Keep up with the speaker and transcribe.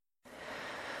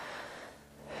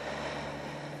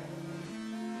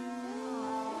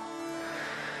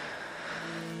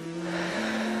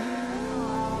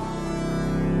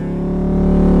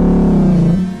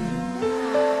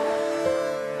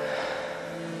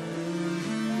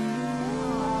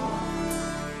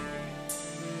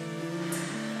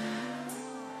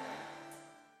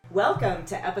Welcome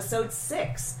to episode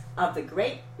 6 of the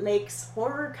Great Lakes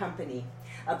Horror Company,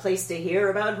 a place to hear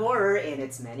about horror in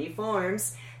its many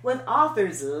forms, with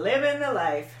authors living the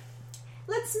life.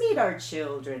 Let's meet our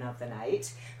children of the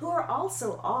night, who are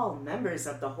also all members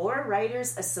of the Horror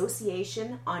Writers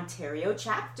Association Ontario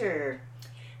chapter.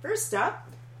 First up,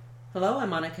 hello,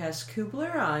 I'm Monica S.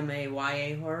 Kubler. I'm a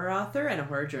YA horror author and a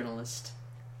horror journalist.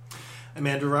 I'm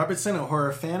Andrew Robertson, a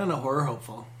horror fan and a horror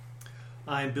hopeful.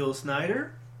 I'm Bill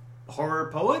Snyder, a horror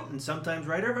poet and sometimes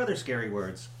writer of other scary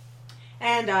words.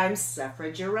 And I'm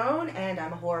Sephra Jerome, and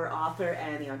I'm a horror author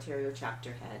and the Ontario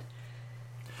chapter head.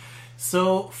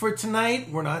 So for tonight,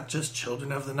 we're not just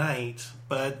children of the night,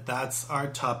 but that's our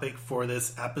topic for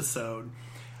this episode.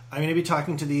 I'm going to be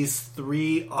talking to these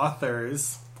 3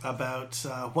 authors about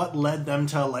what led them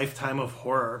to a lifetime of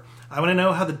horror. I want to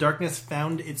know how the darkness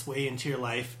found its way into your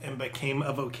life and became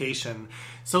a vocation.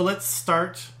 So let's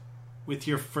start with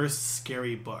your first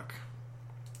scary book.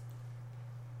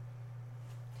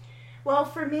 Well,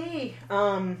 for me,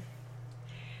 one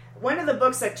of the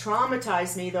books that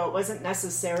traumatized me, though it wasn't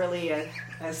necessarily a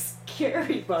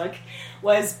scary book,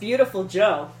 was Beautiful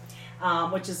Joe,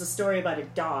 which is a story about a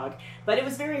dog. But it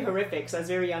was very horrific, so I was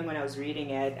very young when I was reading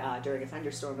it, during a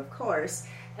thunderstorm, of course.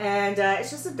 And it's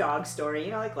just a dog story,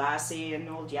 like Lassie and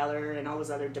Old Yeller and all those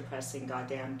other depressing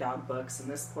goddamn dog books. And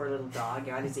this poor little dog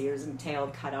got his ears and tail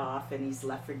cut off, and he's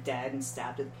left for dead and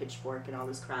stabbed with a pitchfork and all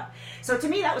this crap. So to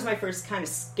me, that was my first kind of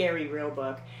scary real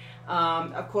book.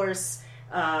 Of course,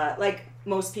 like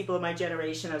most people of my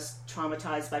generation, I was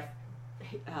traumatized by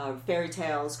fairy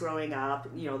tales growing up,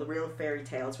 the real fairy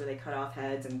tales where they cut off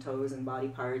heads and toes and body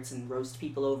parts and roast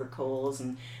people over coals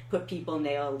and put people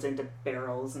nailed into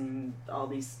barrels and all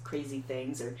these crazy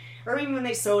things, or even when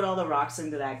they sewed all the rocks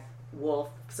into that wolf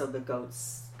so the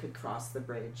goats could cross the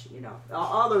bridge,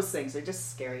 all those things are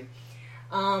just scary.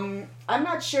 I'm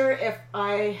not sure if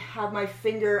I have my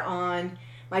finger on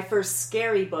my first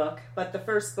scary book, but the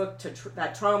first book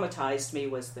that traumatized me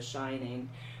was The Shining.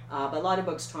 But a lot of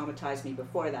books traumatized me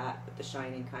before that, but The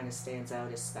Shining kind of stands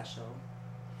out as special.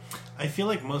 I feel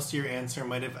like most of your answer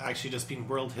might have actually just been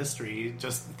world history,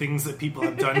 just things that people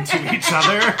have done to each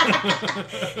other.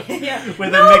 Yeah.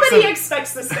 Nobody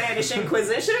expects the Spanish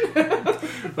Inquisition.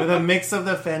 With a mix of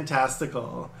the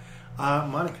fantastical.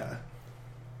 Monica?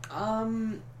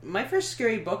 My first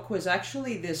scary book was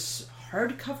actually this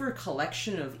hardcover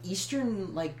collection of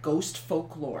Eastern, ghost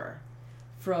folklore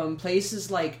from places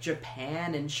like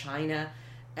Japan and China.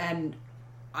 And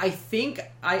I think,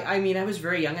 I was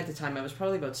very young at the time. I was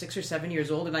probably about 6 or 7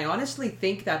 years old, and I honestly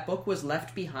think that book was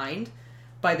left behind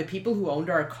by the people who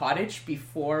owned our cottage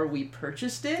before we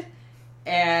purchased it.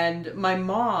 And my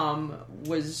mom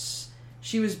was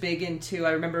big into,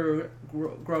 I remember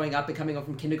growing up and coming home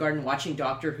from kindergarten, watching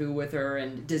Doctor Who with her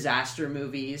and disaster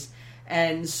movies.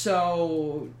 And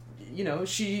so,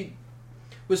 she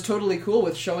was totally cool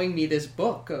with showing me this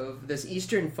book of this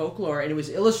Eastern folklore, and it was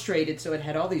illustrated, so it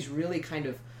had all these really kind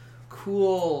of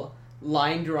cool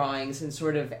line drawings and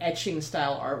sort of etching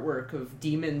style artwork of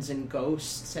demons and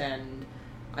ghosts. And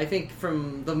I think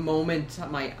from the moment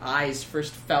my eyes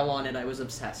first fell on it, I was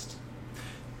obsessed.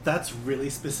 That's really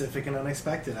specific and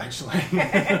unexpected, actually.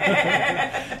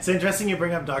 It's interesting you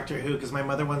bring up Doctor Who, because my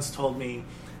mother once told me,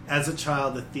 as a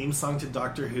child, the theme song to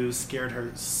Doctor Who scared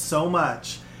her so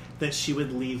much that she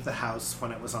would leave the house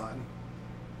when it was on.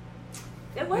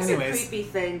 It was a creepy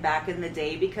thing back in the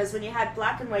day, because when you had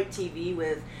black and white TV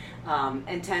with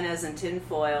antennas and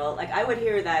tinfoil, I would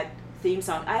hear that theme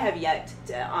song. I have yet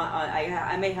to,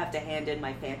 I may have to hand in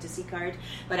my fantasy card,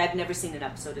 but I've never seen an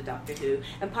episode of Doctor Who.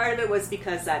 And part of it was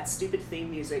because that stupid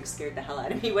theme music scared the hell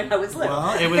out of me when I was little.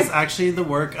 Well, it was actually the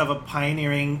work of a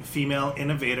pioneering female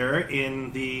innovator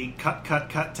in the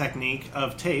cut technique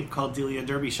of tape called Delia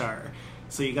Derbyshire.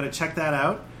 So you got to check that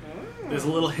out. There's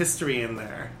a little history in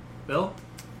there. Bill?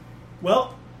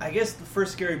 Well, I guess the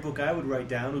first scary book I would write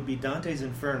down would be Dante's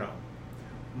Inferno.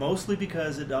 Mostly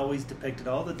because it always depicted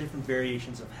all the different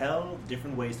variations of hell,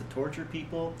 different ways to torture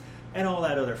people, and all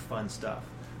that other fun stuff.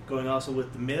 Going also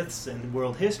with the myths and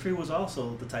world history was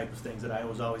also the type of things that I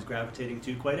was always gravitating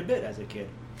to quite a bit as a kid.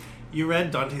 You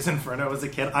read Dante's Inferno as a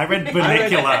kid? I read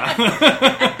Bunnicula.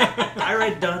 I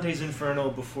read Dante's Inferno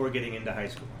before getting into high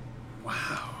school.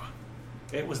 Wow.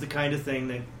 It was the kind of thing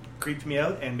that creeped me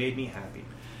out and made me happy.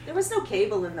 There was no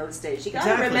cable in those days. You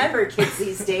gotta remember, kids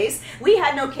these days. We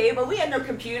had no cable, we had no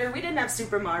computer, we didn't have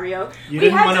Super Mario. You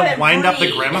didn't want to wind up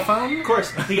the gramophone? Of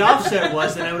course, the offset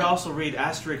was that I would also read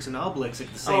Asterix and Obelix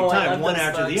at the same time, one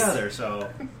after the other, so...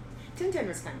 Tintin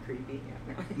was kind of creepy.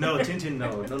 Yeah. No, Tintin,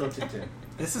 no Tintin.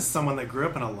 This is someone that grew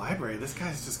up in a library. This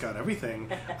guy's just got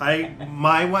everything.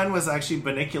 My one was actually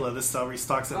Bunnicula, the celery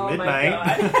stalks at midnight.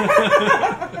 My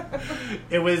God.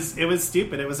 It was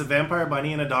stupid. It was a vampire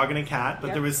bunny and a dog and a cat, but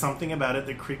Yep. there was something about it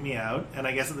that creeped me out. And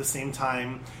I guess at the same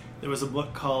time, there was a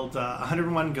book called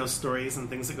 101 Ghost Stories and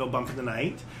Things That Go Bump in the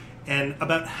Night. And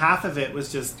about half of it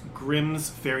was just Grimm's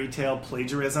fairy tale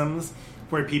plagiarisms,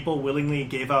 where people willingly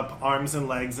gave up arms and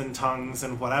legs and tongues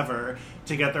and whatever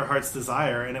to get their heart's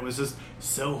desire. And it was just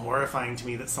so horrifying to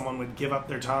me that someone would give up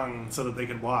their tongue so that they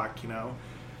could walk, you know?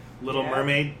 Little Yeah.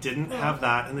 Mermaid didn't have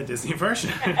that in the Disney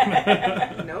version.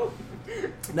 Nope.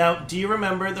 Now, do you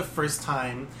remember the first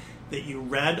time that you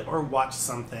read or watched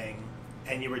something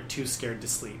and you were too scared to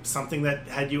sleep? Something that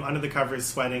had you under the covers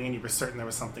sweating and you were certain there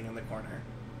was something in the corner.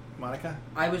 Monica?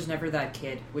 I was never that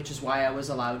kid, which is why I was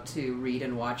allowed to read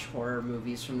and watch horror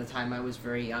movies from the time I was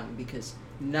very young, because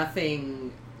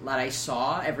nothing that I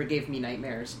saw ever gave me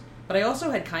nightmares. But I also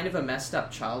had kind of a messed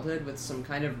up childhood with some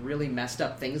kind of really messed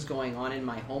up things going on in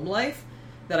my home life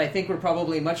that I think were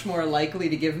probably much more likely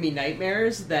to give me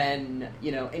nightmares than,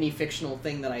 you know, any fictional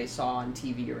thing that I saw on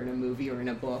TV or in a movie or in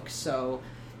a book. So,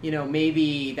 you know,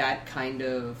 maybe that kind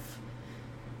of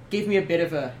gave me a bit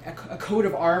of a coat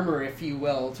of armor, if you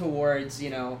will, towards, you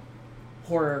know,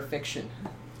 horror fiction.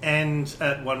 And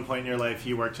at one point in your life,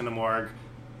 you worked in a morgue.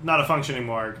 Not a functioning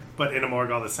morgue, but in a morgue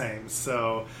all the same.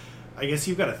 So I guess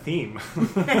you've got a theme.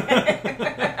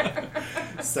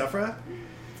 Sephra?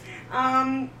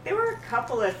 There were a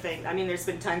couple of things. I mean, there's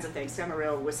been tons of things. I'm a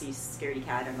real wussy, scaredy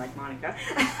cat, unlike Monica.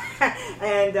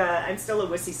 And I'm still a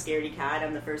wussy, scaredy cat.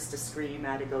 I'm the first to scream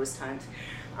at a ghost hunt.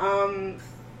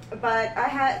 But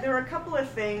there were a couple of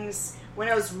things when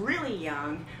I was really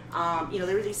young. You know,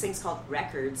 there were these things called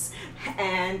records,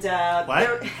 and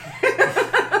What?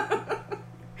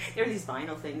 there were these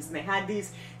vinyl things, and they had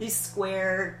these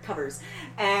square covers.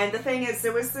 And the thing is,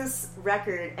 there was this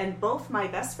record, and both my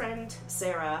best friend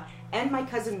Sarah and my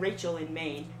cousin Rachel in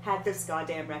Maine had this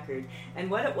goddamn record.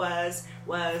 And what it was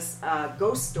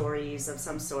ghost stories of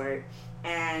some sort,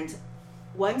 and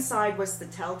one side was the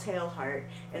Telltale Heart,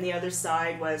 and the other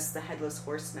side was the Headless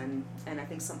Horseman, and I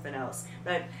think something else.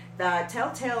 But the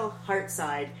Telltale Heart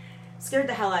side scared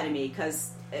the hell out of me,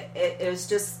 because it was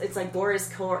just, it's like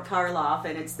Boris Karloff,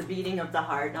 and it's the beating of the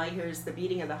heart, and all you hear is the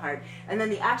beating of the heart. And then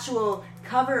the actual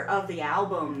cover of the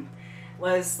album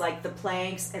was like the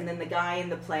planks, and then the guy in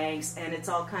the planks, and it's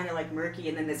all kind of like murky,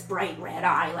 and then this bright red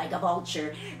eye like a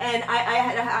vulture. And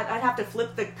I'd have to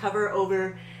flip the cover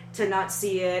over to not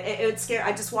see it. It would scare.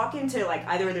 I'd just walk into like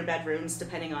either of their bedrooms,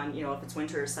 depending on, you know, if it's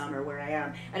winter or summer where I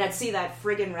am, and I'd see that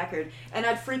friggin' record, and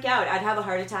I'd freak out. I'd have a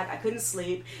heart attack. I couldn't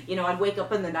sleep. You know, I'd wake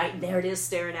up in the night and there it is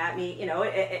staring at me. You know,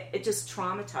 it just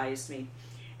traumatized me.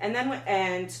 And then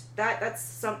that's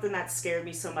something that scared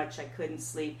me so much I couldn't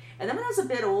sleep. And then when I was a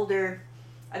bit older,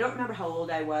 I don't remember how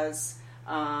old I was,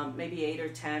 maybe 8 or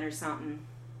 10 or something,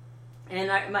 and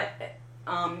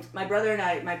my brother and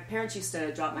I, my parents used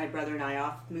to drop my brother and I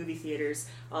off movie theaters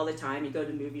all the time. You go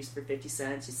to movies for 50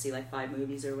 cents, you see like 5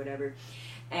 movies or whatever.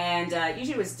 And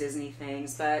usually it was Disney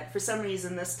things, but for some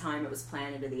reason this time it was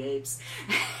Planet of the Apes.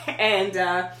 And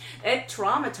it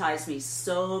traumatized me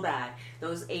so bad.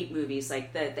 Those ape movies,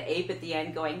 like the ape at the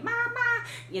end going, "Mama,"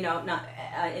 you know, not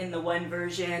in the one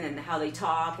version, and how they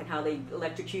talk and how they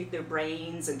electrocute their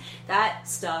brains, and that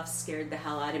stuff scared the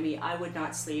hell out of me. I would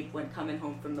not sleep when coming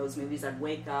home from those movies. I'd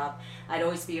wake up. I'd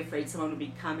always be afraid someone would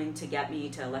be coming to get me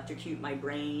to electrocute my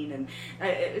brain, and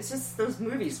it's just, those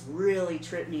movies really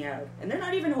trip me out. And they're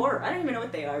not even horror. I don't even know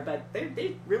what they are, but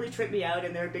they really trip me out,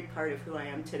 and they're a big part of who I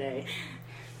am today.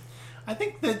 I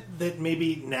think that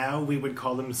maybe now we would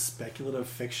call them speculative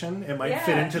fiction. It might Yeah.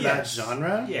 fit into that Yes.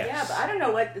 genre. Yes. Yeah, but I don't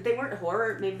know what, they weren't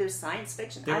horror. Maybe they're science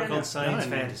fiction. They I were don't know. called science No, I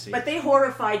mean- fantasy. But they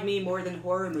horrified me more than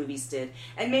horror movies did.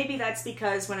 And maybe that's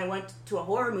because when I went to a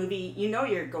horror movie, you know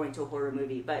you're going to a horror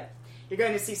movie, but you're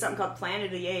going to see something called Planet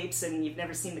of the Apes, and you've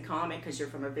never seen the comic because you're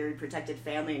from a very protected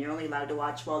family, and you're only allowed to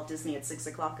watch Walt Disney at 6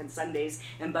 o'clock on Sundays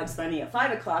and Bugs Bunny at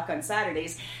 5 o'clock on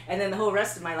Saturdays, and then the whole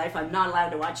rest of my life I'm not allowed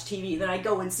to watch TV. Then I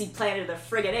go and see Planet of the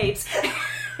friggin' Apes.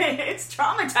 It's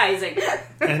traumatizing.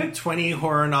 And 20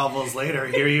 horror novels later,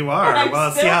 here you are. I'm Well,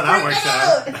 let's see still how that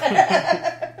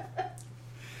freaking works out.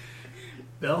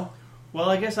 Bill? Well,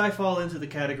 I guess I fall into the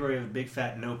category of big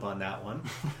fat nope on that one.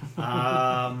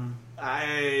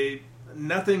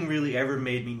 Nothing really ever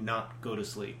made me not go to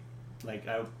sleep. Like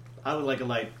I would like a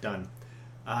light done.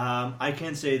 I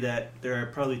can say that there are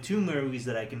probably 2 movies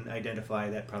that I can identify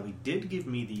that probably did give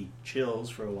me the chills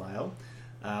for a while.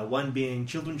 One being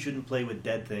Children Shouldn't Play with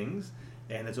Dead Things,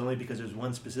 and it's only because there's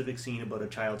one specific scene about a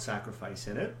child sacrifice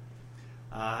in it.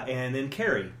 And then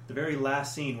Carrie, the very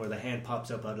last scene where the hand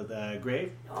pops up out of the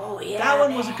grave. Oh, yeah. That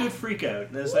one was a good freak out.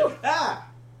 And it's like,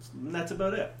 and that's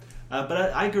about it.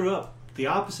 But I grew up the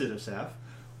opposite of Seth,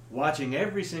 watching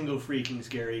every single freaking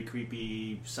scary,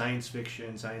 creepy science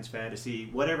fiction, science fantasy,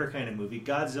 whatever kind of movie.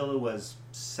 Godzilla was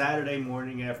Saturday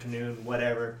morning, afternoon,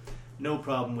 whatever. No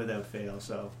problem without fail.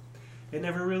 So it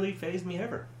never really fazed me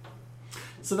ever.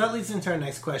 So that leads into our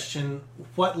next question.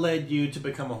 What led you to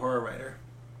become a horror writer?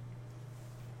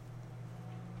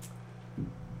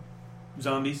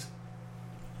 Zombies.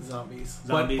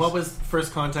 What was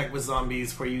first contact with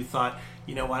zombies where you thought,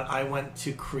 you know what, I want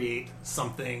to create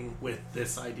something with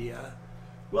this idea?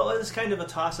 Well, it's kind of a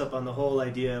toss-up on the whole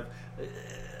idea of...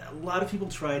 a lot of people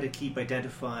try to keep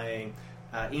identifying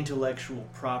intellectual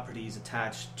properties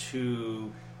attached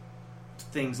to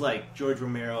things like George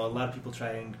Romero. A lot of people try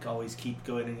and always keep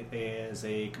going as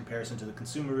a comparison to the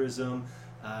consumerism,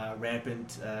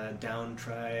 rampant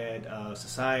downtrend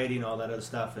society and all that other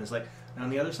stuff. And it's like, and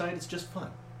on the other side, it's just fun.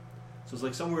 So it's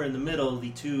like somewhere in the middle, the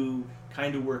two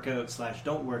kind of work out /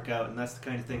 don't work out, and that's the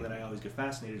kind of thing that I always get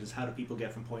fascinated, is how do people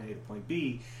get from point A to point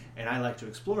B, and I like to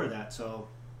explore that, so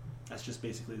that's just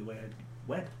basically the way it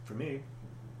went for me.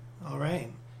 All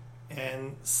right.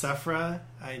 And Sephra,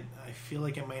 I feel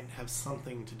like it might have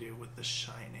something to do with The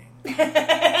Shining.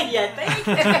 Yeah, think?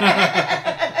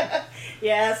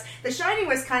 Yes. The Shining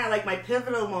was kind of like my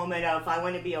pivotal moment of I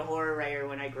want to be a horror writer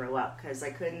when I grow up, because I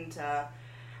couldn't...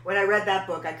 when I read that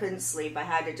book, I couldn't sleep. I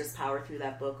had to just power through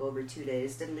that book over 2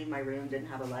 days. Didn't leave my room, didn't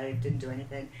have a life, didn't do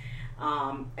anything.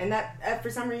 And that, for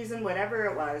some reason, whatever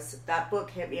it was, that book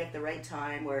hit me at the right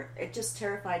time where it just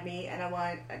terrified me. And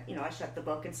I shut the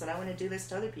book and said, I want to do this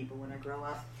to other people when I grow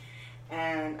up.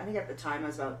 And I think at the time I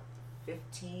was about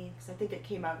 15, because I think it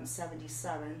came out in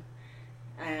 77.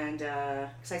 And,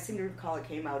 because I seem to recall it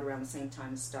came out around the same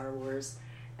time as Star Wars.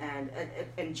 And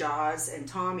Jaws and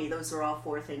Tommy, those were all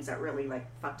 4 things that really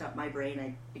fucked up my brain.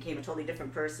 I became a totally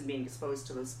different person being exposed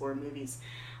to those 4 movies.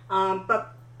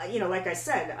 But like I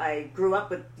said, I grew up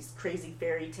with these crazy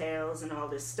fairy tales and all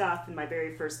this stuff, and my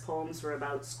very first poems were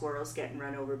about squirrels getting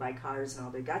run over by cars and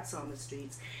all their guts on the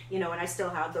streets. And I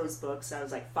still have those books. I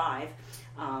was 5.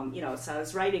 So I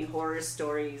was writing horror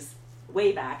stories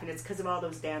way back, and it's because of all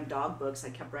those damn dog books. I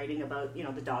kept writing about,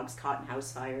 the dogs caught in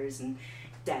house fires and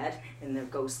dead, and their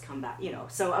ghosts come back,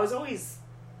 So I was always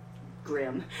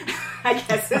grim, I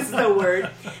guess is the word.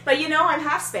 But, I'm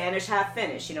half Spanish, half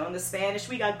Finnish. In the Spanish,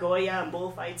 we got Goya and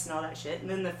bullfights and all that shit. And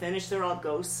then the Finnish, they're all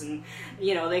ghosts, and,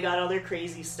 they got all their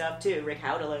crazy stuff, too. Rick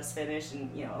Houdela's Finnish,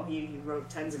 and, he wrote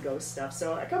tons of ghost stuff.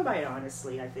 So I come by it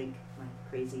honestly, I think, my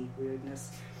crazy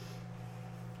weirdness.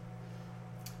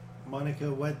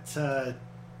 Monica,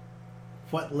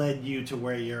 what led you to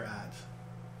where you're at?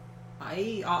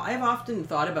 I've often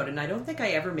thought about it, and I don't think I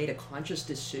ever made a conscious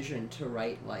decision to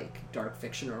write, dark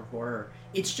fiction or horror.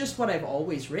 It's just what I've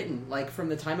always written. From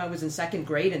the time I was in 2nd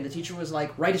grade and the teacher was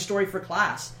like, write a story for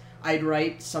class, I'd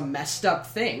write some messed up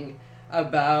thing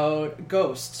about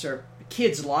ghosts or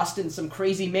kids lost in some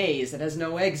crazy maze that has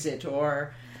no exit,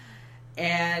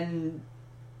 and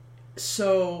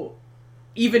so...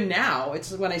 Even now,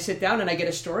 it's when I sit down and I get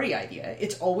a story idea,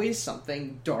 it's always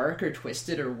something dark or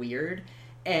twisted or weird.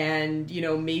 And,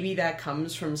 maybe that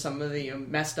comes from some of the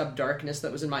messed up darkness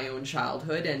that was in my own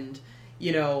childhood. And,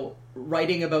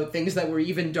 writing about things that were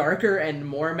even darker and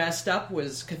more messed up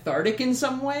was cathartic in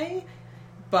some way.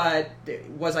 But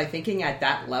was I thinking at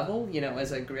that level,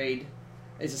 as a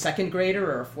 2nd grader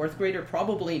or a 4th grader?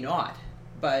 Probably not.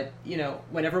 But,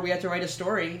 whenever we had to write a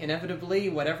story, inevitably,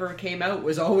 whatever came out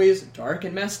was always dark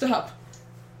and messed up.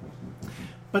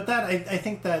 But I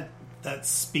think that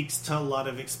speaks to a lot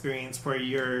of experience where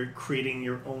you're creating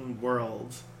your own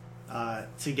world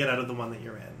to get out of the one that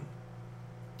you're in.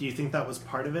 Do you think that was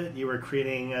part of it? You were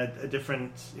creating a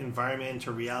different environment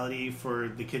or reality for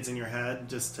the kids in your head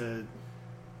just to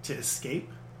escape?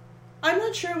 I'm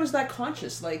not sure it was that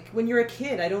conscious. When you're a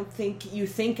kid, I don't think you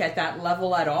think at that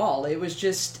level at all. It was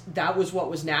just, that was what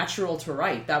was natural to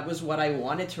write. That was what I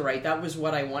wanted to write. That was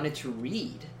what I wanted to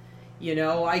read.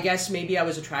 I guess maybe I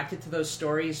was attracted to those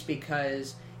stories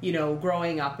because,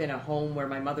 growing up in a home where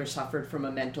my mother suffered from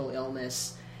a mental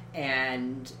illness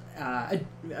and a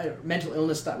mental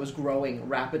illness that was growing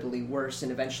rapidly worse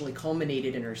and eventually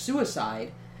culminated in her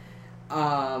suicide,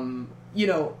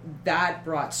 that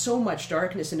brought so much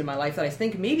darkness into my life that I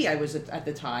think maybe I was at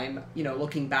the time,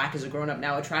 looking back as a grown-up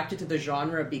now, attracted to the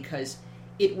genre because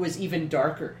it was even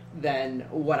darker than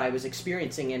what I was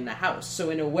experiencing in the house. So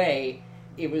in a way,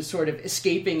 it was sort of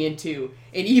escaping into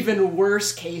an even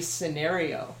worse case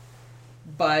scenario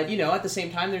But, at the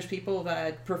same time, there's people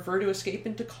that prefer to escape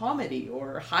into comedy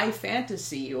or high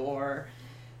fantasy or...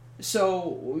 So,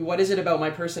 what is it about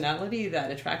my personality that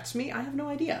attracts me? I have no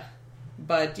idea.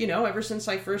 But, ever since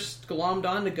I first glommed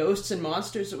on to ghosts and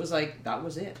monsters, it was like, that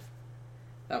was it.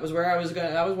 That was what I was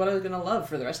gonna love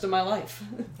for the rest of my life.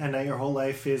 And now your whole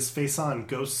life is face on.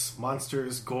 Ghosts,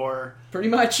 monsters, gore. Pretty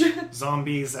much.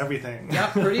 Zombies, everything. Yeah,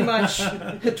 pretty much.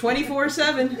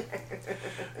 24/7.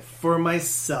 For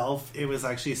myself, it was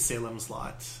actually Salem's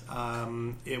Lot.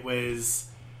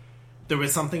 There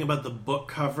was something about the book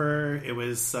cover. It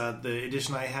was the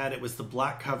edition I had. It was the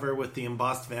black cover with the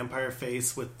embossed vampire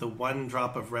face with the one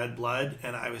drop of red blood,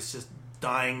 and I was just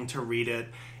dying to read it.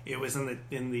 It was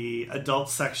in the adult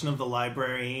section of the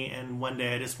library, and one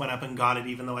day I just went up and got it,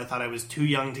 even though I thought I was too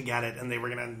young to get it, and they were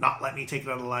going to not let me take it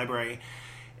out of the library.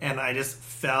 And I just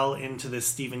fell into this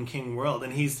Stephen King world.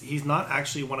 And he's not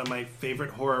actually one of my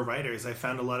favorite horror writers. I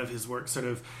found a lot of his work sort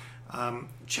of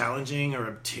challenging or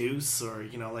obtuse, or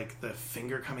like the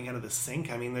finger coming out of the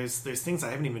sink. I mean, there's things I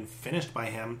haven't even finished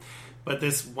by him, but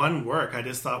this one work I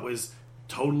just thought was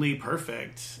totally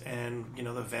perfect. And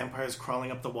the vampires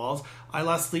crawling up the walls, I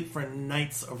lost sleep for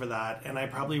nights over that, and I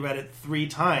probably read it 3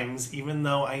 times, even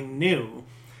though I knew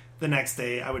the next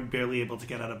day I would barely able to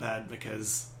get out of bed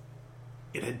because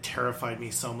it had terrified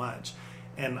me so much.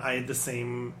 And I had the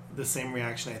same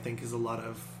reaction, I think, as a lot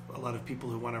of people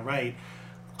who want to write.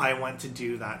 I want to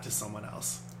do that to someone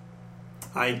else.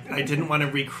 I didn't want to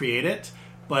recreate it,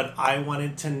 but I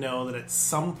wanted to know that at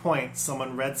some point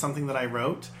someone read something that I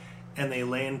wrote and they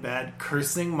lay in bed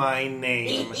cursing my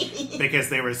name because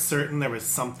they were certain there was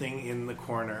something in the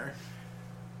corner.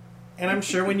 And I'm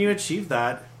sure when you achieve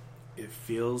that, it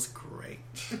feels great.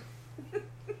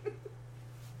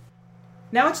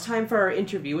 Now it's time for our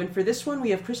interview, and for this one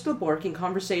we have Crystal Bork in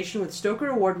conversation with Stoker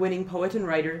Award-winning poet and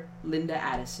writer Linda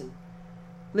Addison.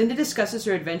 Linda discusses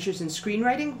her adventures in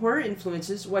screenwriting, horror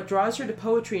influences, what draws her to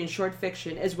poetry and short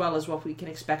fiction, as well as what we can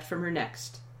expect from her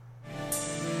next.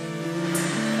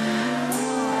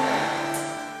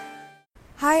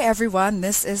 Hi everyone,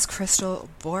 this is Crystal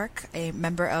Bork, a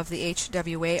member of the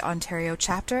HWA Ontario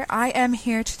chapter. I am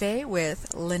here today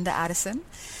with Linda Addison.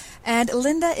 And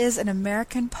Linda is an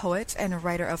American poet and a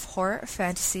writer of horror,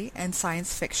 fantasy, and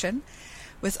science fiction.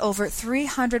 With over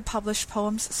 300 published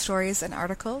poems, stories, and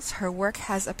articles, her work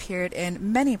has appeared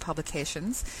in many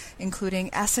publications, including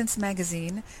Essence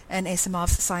magazine and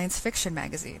Asimov's science fiction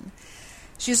magazine.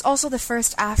 She is also the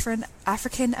first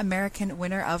African-American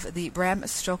winner of the Bram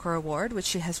Stoker Award, which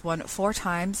she has won 4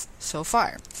 times so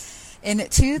far. In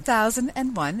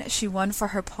 2001, she won for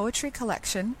her poetry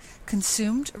collection,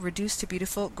 Consumed, Reduced to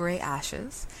Beautiful Grey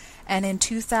Ashes, and in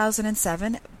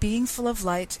 2007, Being Full of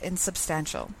Light,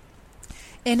 Insubstantial.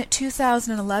 In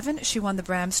 2011, she won the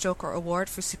Bram Stoker Award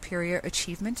for Superior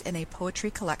Achievement in a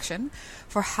Poetry Collection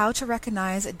for How to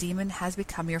Recognize a Demon Has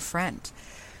Become Your Friend.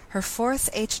 Her 4th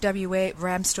HWA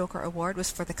Bram Stoker Award was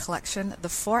for the collection The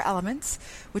Four Elements,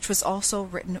 which was also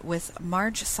written with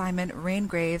Marge Simon, Rain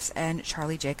Graves, and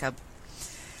Charlie Jacob.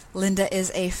 Linda is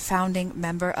a founding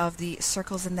member of the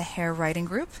Circles in the Hair writing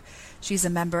group. She's a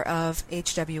member of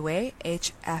HWA,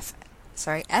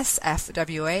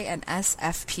 SFWA, and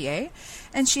SFPA,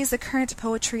 and she's the current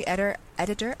poetry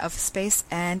editor of Space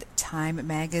and Time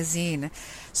magazine.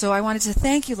 So I wanted to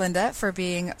thank you, Linda, for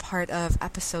being part of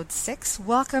episode 6.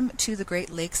 Welcome to the Great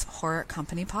Lakes Horror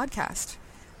Company podcast.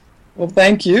 Well,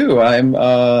 thank you. I'm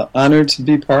honored to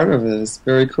be part of it. It's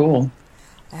very cool.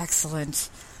 Excellent.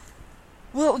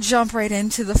 We'll jump right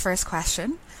into the first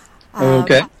question.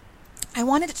 Okay. I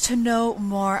wanted to know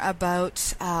more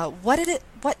about what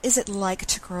is it like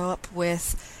to grow up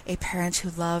with a parent who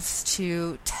loves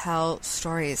to tell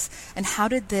stories, and how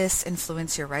did this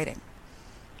influence your writing?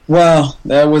 Well,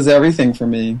 that was everything for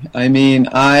me. I mean,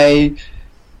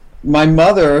 my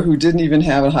mother, who didn't even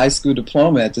have a high school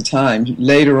diploma at the time,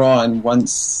 later on,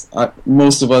 once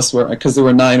most of us were, because there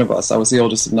were 9 of us, I was the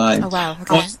oldest of 9. Oh, wow.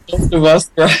 Okay. Most of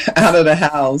us were out of the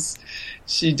house.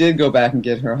 She did go back and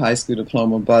get her high school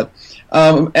diploma, but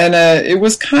it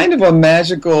was kind of a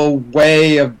magical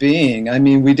way of being. I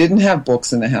mean, we didn't have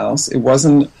books in the house. It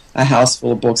wasn't a house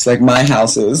full of books like my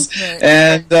house is. Right.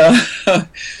 And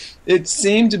it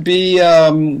seemed to be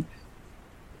a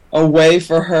way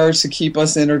for her to keep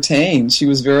us entertained. She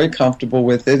was very comfortable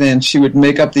with it, and she would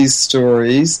make up these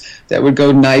stories that would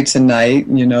go night to night.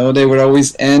 You know, they would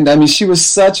always end. I mean, she was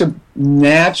such a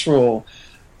natural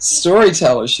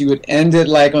storyteller. She would end it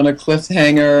like on a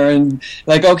cliffhanger and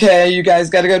like, okay, you guys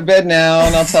got to go to bed now,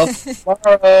 and I'll tell you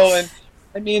tomorrow. And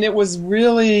I mean, it was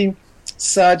really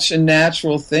such a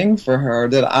natural thing for her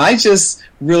that I just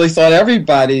really thought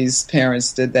everybody's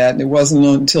parents did that. And it wasn't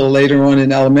until later on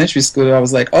in elementary school that I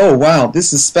was like, oh, wow,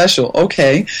 this is special.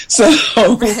 Okay. So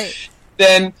Right.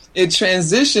 then it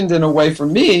transitioned in a way for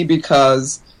me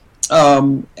because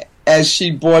as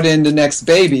she brought in the next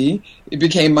baby, it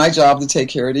became my job to take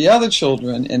care of the other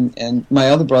children and my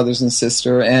other brothers and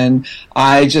sister. And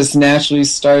I just naturally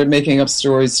started making up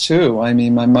stories too. I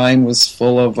mean, my mind was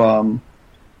full of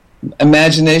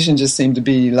imagination. Just seemed to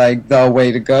be like the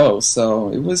way to go.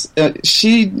 So it was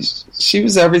she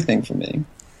was everything for me.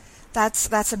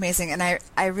 That's amazing, and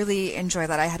I really enjoy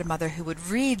that. I had a mother who would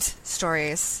read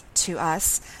stories to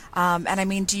us, and I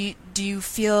mean, do you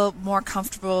feel more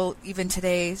comfortable even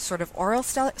today, sort of oral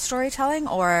storytelling,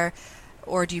 or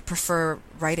do you prefer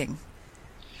writing?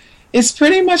 It's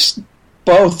pretty much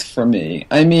both for me.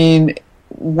 I mean,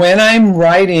 when I'm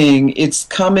writing, it's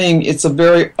a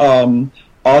very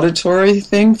auditory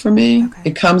thing for me.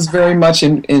 Okay. It comes very much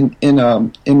in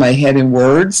my head in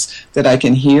words that I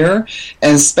can hear,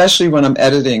 and especially when I'm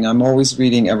editing, I'm always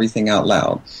reading everything out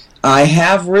loud. I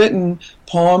have written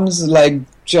poems like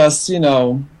just,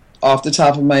 off the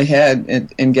top of my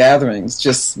head in gatherings,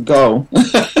 just go.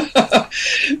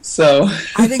 So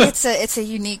I think it's a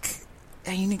unique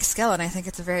skill, and I think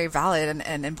it's a very valid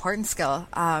and important skill.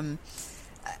 I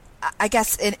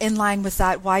guess in line with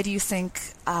that, why do you think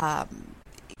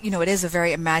it is a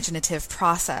very imaginative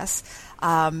process?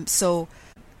 So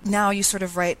now you sort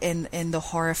of write in the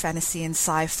horror, fantasy, and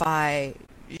sci-fi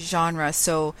genre.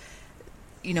 So,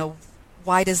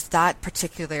 why does that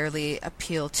particularly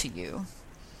appeal to you?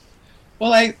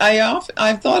 Well,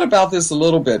 I've thought about this a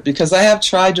little bit because I have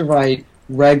tried to write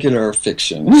regular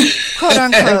fiction, quote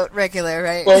unquote regular,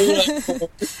 right? Well,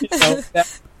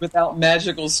 without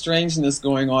magical strangeness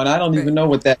going on. I don't even know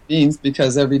what that means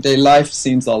because everyday life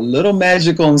seems a little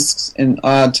magical and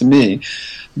odd to me.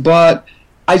 But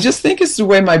I just think it's the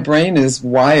way my brain is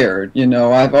wired.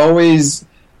 I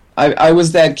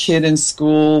was that kid in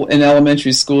school, in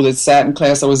elementary school, that sat in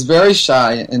class. I was very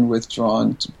shy and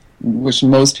withdrawn, which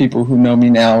most people who know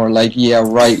me now are like, yeah,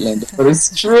 right, Linda. But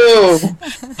it's true.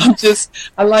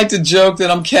 I like to joke that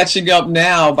I'm catching up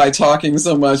now by talking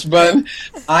so much. But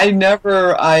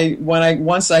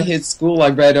once I hit school, I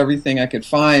read everything I could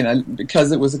find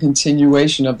because it was a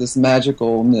continuation of this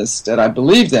magicalness that I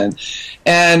believed in.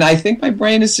 And I think my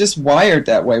brain is just wired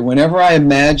that way. Whenever I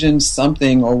imagined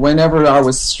something or whenever I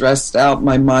was stressed out,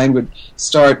 my mind would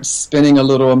start spinning a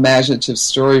little imaginative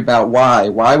story about why.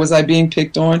 Why was I being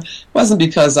picked on? It wasn't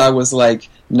because I was like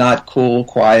not cool,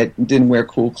 quiet, didn't wear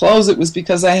cool clothes. It was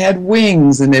because I had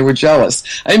wings and they were jealous.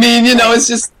 I mean, it's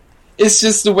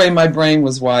just the way my brain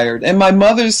was wired. And my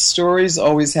mother's stories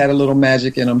always had a little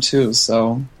magic in them too.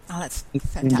 So that's it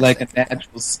fantastic. seemed like a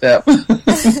natural step.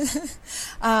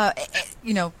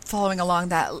 Following along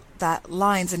that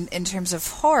lines in terms of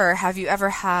horror, have you ever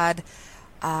had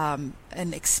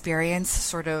an experience,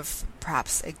 sort of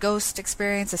perhaps a ghost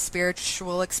experience, a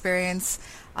spiritual experience,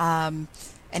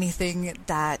 anything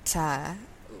that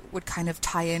would kind of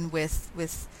tie in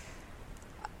with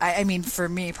I mean, for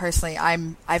me personally,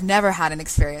 I've never had an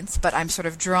experience, but I'm sort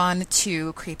of drawn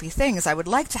to creepy things. I would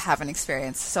like to have an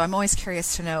experience, so I'm always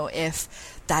curious to know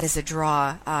if that is a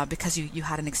draw because you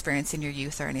had an experience in your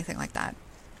youth or anything like that.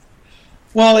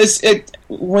 Well,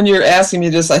 when you're asking me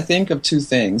this, I think of two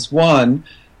things. One,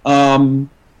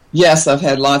 yes, I've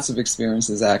had lots of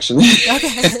experiences, actually.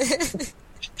 Okay.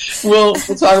 We'll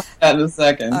talk about that in a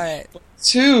second. All right.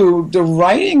 Two, the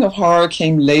writing of horror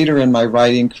came later in my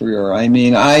writing career. I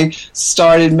mean, I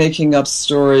started making up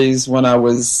stories when I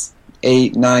was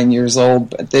 8, 9 years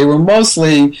old, but they were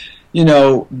mostly,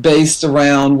 based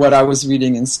around what I was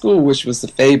reading in school, which was the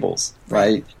fables,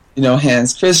 right?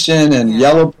 Hans Christian and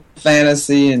Yellow Book of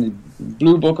Fantasy and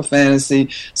Blue Book of Fantasy.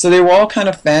 So they were all kind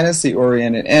of fantasy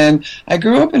oriented. And I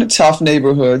grew up in tough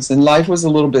neighborhoods and life was a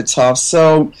little bit tough.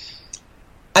 So,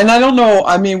 and I don't know,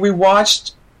 I mean, we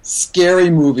watched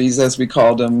scary movies, as we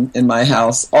called them, in my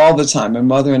house all the time. My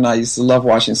mother and I used to love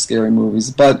watching scary movies.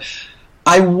 But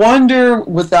I wonder,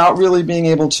 without really being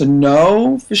able to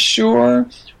know for sure,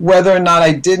 whether or not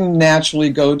I didn't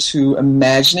naturally go to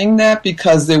imagining that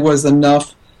because there was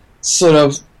enough sort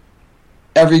of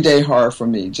everyday horror for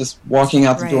me, just walking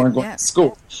out the door and going to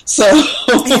school. So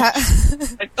I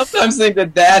sometimes think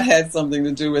that had something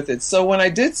to do with it. So when I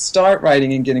did start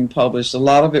writing and getting published, a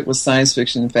lot of it was science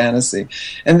fiction and fantasy.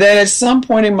 And then at some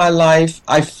point in my life,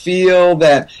 I feel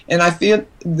that, and I feel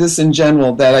this in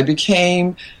general, that I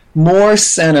became more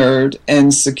centered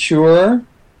and secure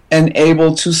and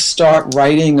able to start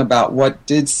writing about what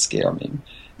did scare me.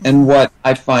 and what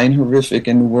I find horrific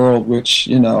in the world, which,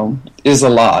 is a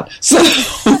lot.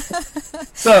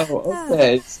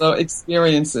 So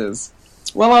experiences.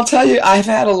 Well, I'll tell you, I've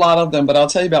had a lot of them, but I'll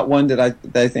tell you about one that I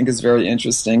think is very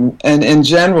interesting. And in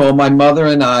general, my mother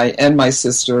and I and my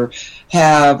sister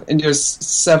and there's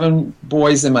 7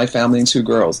 boys in my family and 2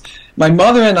 girls. My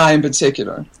mother and I in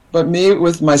particular, but me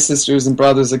with my sisters and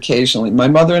brothers occasionally. My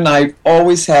mother and I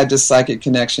always had this psychic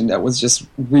connection that was just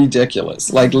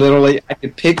ridiculous. Like literally, I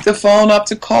could pick the phone up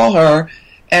to call her,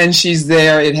 and she's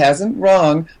there. It hasn't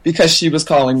rung because she was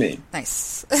calling me.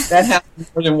 Nice. That happened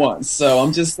more than once, so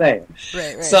I'm just saying.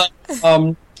 Right. So,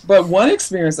 but one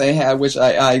experience I had, which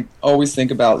I always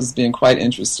think about as being quite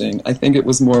interesting, I think it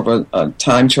was more of a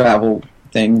time travel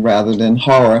thing rather than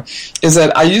horror, is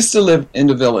that I used to live in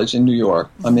the Village in New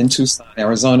York. I'm in Tucson,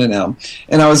 Arizona now.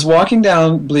 And I was walking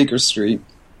down Bleecker Street,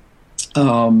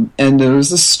 and there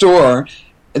was a store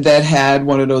that had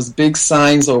one of those big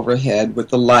signs overhead with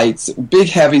the lights, big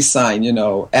heavy sign,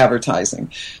 advertising.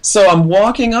 So I'm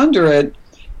walking under it,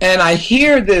 and I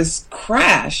hear this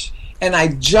crash, and I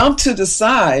jump to the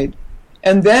side,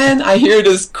 and then I hear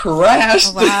this crash.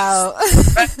 Oh,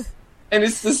 wow. And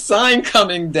it's the sign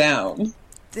coming down.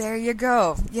 There you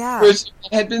go. Yeah. Which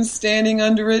I had been standing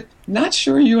under it. Not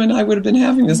sure you and I would have been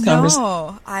having this conversation.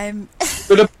 No, I'm... It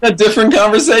would have been a different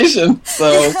conversation.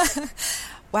 So...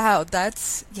 Wow,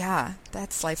 that's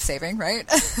life-saving,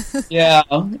 right? Yeah,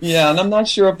 and I'm not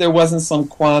sure if there wasn't some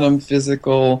quantum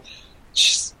physical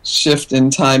shift in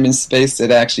time and space that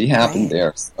actually happened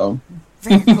there. So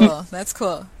very cool. That's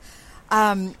cool.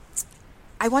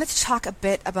 I wanted to talk a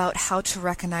bit about how to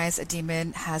recognize a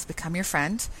demon has become your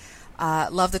friend.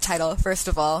 Love the title, first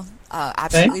of all.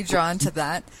 Absolutely drawn to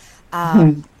that.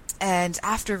 And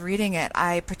after reading it,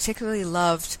 I particularly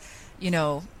loved,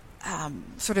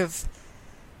 sort of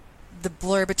the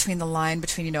blur between the line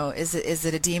between, is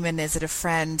it a demon, is it a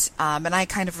friend? And I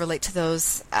kind of relate to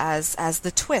those as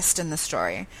the twist in the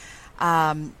story.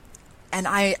 And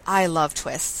I love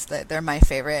twists. They're my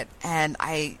favorite. And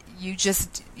you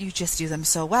just do them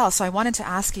so well. So I wanted to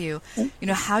ask you,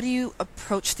 how do you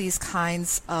approach these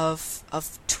kinds of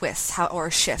twists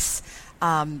or shifts?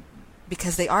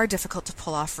 Because they are difficult to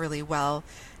pull off really well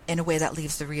in a way that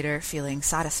leaves the reader feeling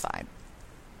satisfied.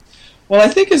 Well, I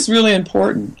think it's really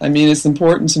important. I mean, it's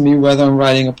important to me, whether I'm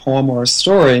writing a poem or a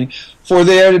story, for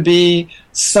there to be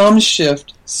some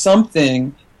shift,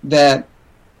 something that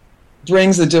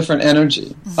brings a different energy.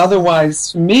 Mm-hmm.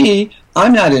 Otherwise, for me,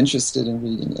 I'm not interested in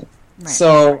reading it. Right.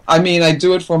 So, I mean, I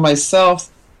do it for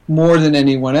myself more than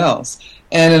anyone else.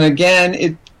 And then again,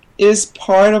 it is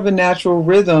part of a natural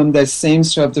rhythm that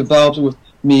seems to have developed with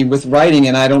me with writing,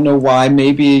 and I don't know why.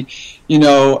 Maybe,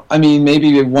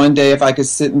 maybe one day if I could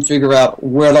sit and figure out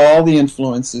where all the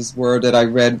influences were that I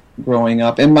read growing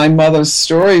up. And my mother's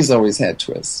stories always had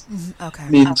twists. Mm-hmm. Okay. I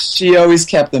mean, she always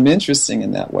kept them interesting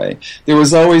in that way. There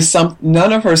was always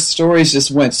none of her stories just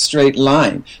went straight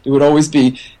line. There would always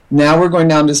be, now we're going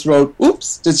down this road,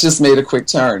 oops, it's just made a quick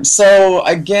turn. So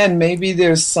again, maybe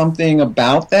there's something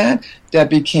about that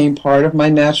became part of my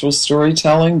natural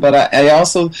storytelling. But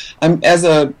I'm as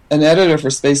an editor for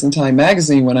Space and Time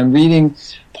magazine, when I'm reading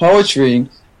poetry,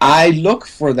 I look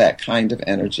for that kind of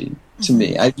energy to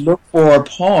me. I look for a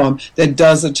poem that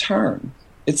does a turn.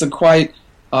 It's to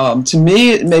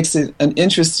me, it makes it an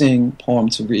interesting poem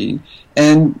to read.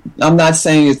 And I'm not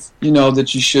saying it's,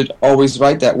 that you should always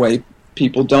write that way.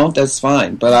 People don't, that's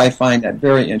fine. But I find that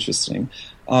very interesting.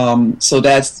 So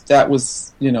that was,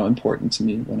 important to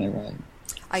me when I write.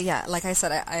 Yeah, like I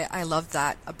said, I loved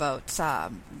that about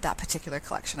that particular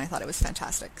collection. I thought it was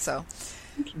fantastic. So,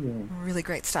 thank you. Really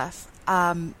great stuff.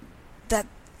 That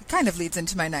kind of leads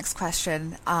into my next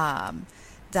question.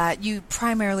 That you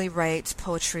primarily write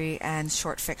poetry and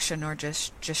short fiction, or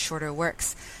just shorter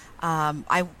works.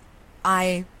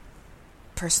 I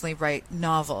personally write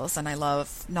novels, and I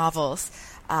love novels.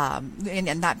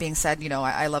 And that being said,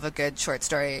 I love a good short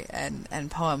story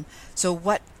and poem. So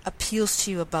what appeals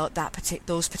to you about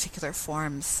those particular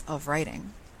forms of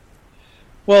writing?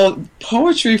 Well,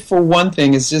 poetry, for one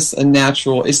thing, is just a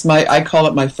natural. I call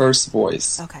it my first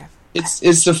voice. Okay.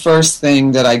 It's the first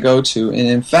thing that I go to, and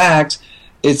in fact,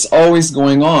 it's always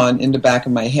going on in the back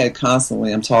of my head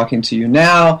constantly. I'm talking to you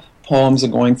now. Poems are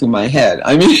going through my head.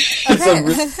 I mean,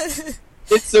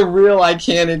 it's a real, I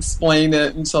can't explain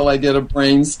it until I get a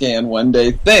brain scan one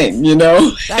day thing,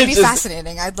 That'd be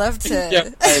fascinating. I'd love to. Yeah,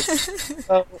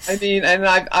 so, and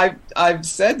I've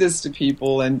said this to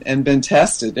people and been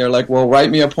tested. They're like, well, write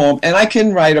me a poem. And I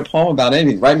can write a poem about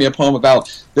anything. Write me a poem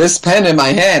about this pen in my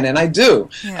hand, and I do.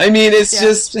 Yeah. I mean, it's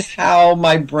just how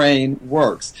my brain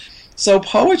works. So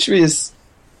poetry is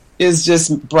is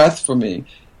just breath for me.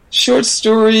 Short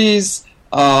stories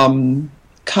come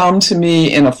to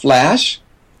me in a flash,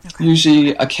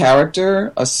 usually a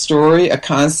character, a story, a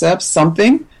concept,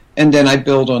 something, and then I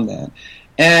build on that.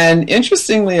 And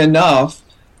interestingly enough,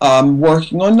 I'm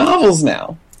working on novels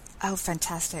now. Oh,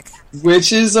 fantastic.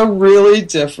 Which is a really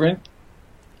different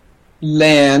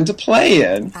land to play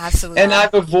in. Absolutely. And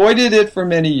I've avoided it for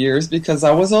many years because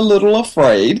I was a little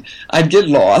afraid I'd get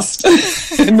lost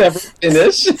and never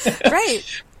finish. Right.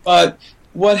 But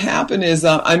what happened is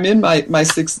I'm in my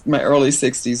early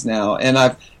 60s now, and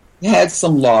I've had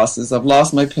some losses. I've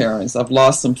lost my parents. I've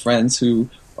lost some friends who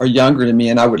are younger than me,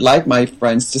 and I would like my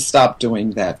friends to stop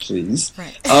doing that, please.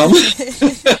 Right.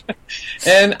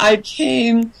 And I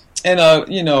came, and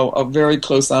a very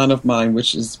close aunt of mine,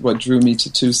 which is what drew me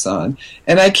to Tucson,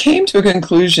 and I came to a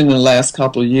conclusion in the last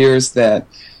couple of years that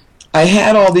I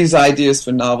had all these ideas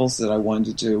for novels that I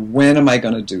wanted to do. When am I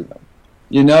going to do them?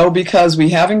 Because we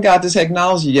haven't got the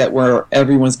technology yet where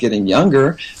everyone's getting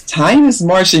younger. Time is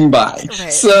marching by.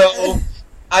 Right. So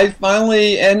I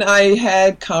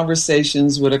had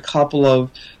conversations with a couple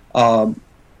of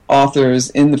authors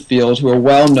in the field who are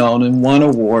well known and won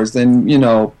awards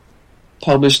and,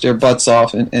 published their butts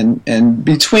off. And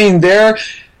between their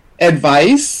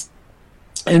advice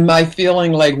and my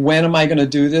feeling like, when am I going to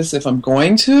do this if I'm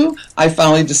going to, I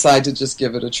finally decided to just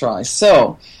give it a try.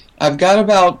 So I've got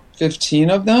about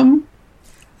 15 of them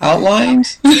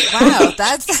outlined. Wow,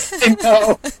 that's... I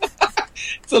know.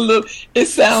 It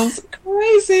sounds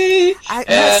crazy.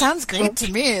 That sounds great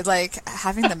to me. Like,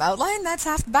 having them outlined, that's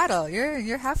half the battle.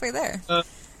 You're halfway there.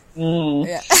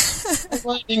 Yeah.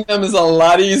 Writing them is a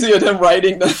lot easier than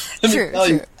writing them. True.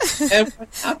 And what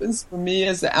happens for me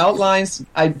is the outlines,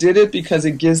 I did it because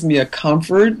it gives me a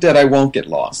comfort that I won't get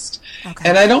lost. Okay.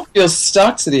 And I don't feel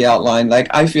stuck to the outline. Like,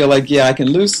 I feel like, I can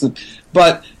loosen.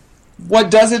 But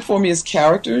what does it for me is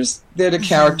characters. They're the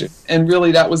characters. And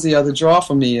really, that was the other draw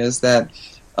for me, is that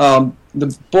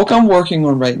the book I'm working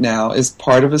on right now is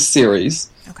part of a series.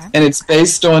 Okay. And it's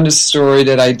based on the story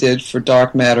that I did for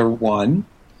Dark Matter 1,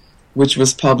 which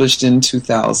was published in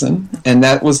 2000. And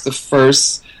that was the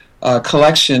first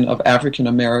collection of African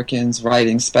Americans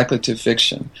writing speculative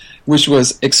fiction, which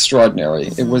was extraordinary.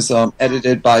 It was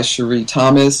edited by Cherie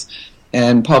Thomas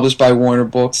and published by Warner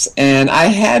Books. And I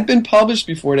had been published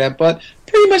before that, but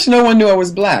pretty much no one knew I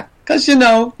was black. Because,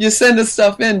 you send the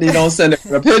stuff in, they don't send it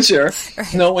for a picture.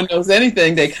 Right. No one knows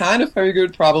anything. They kind of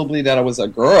figured probably that I was a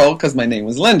girl because my name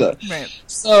was Linda. Right.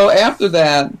 So after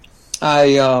that,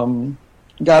 I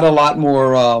got a lot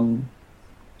more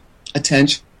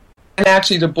attention. And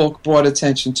actually, the book brought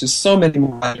attention to so many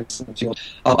more writers in the field,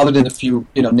 other than a few,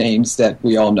 names that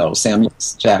we all know: Samuel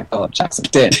Jackson,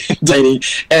 Delaney,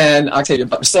 and Octavia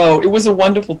Butler. So it was a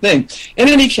wonderful thing. In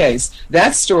any case,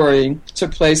 that story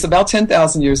took place about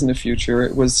 10,000 years in the future.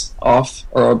 It was off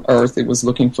Earth. It was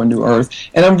looking for new Earth,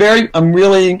 and I'm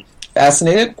really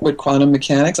fascinated with quantum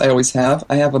mechanics. I always have.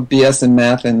 I have a BS in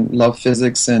math and love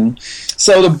physics, and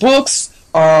so the books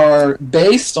are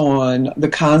based on the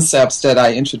concepts that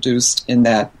I introduced in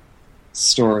that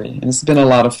story. And it's been a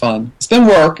lot of fun. It's been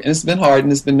work, and it's been hard,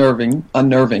 and it's been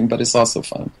unnerving, but it's also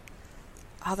fun.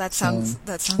 Oh, that sounds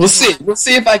We'll see. We'll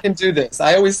see if I can do this.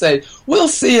 I always say, we'll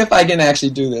see if I can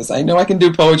actually do this. I know I can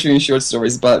do poetry and short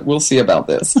stories, but we'll see about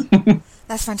this.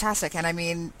 That's fantastic. And I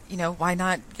mean, why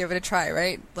not give it a try,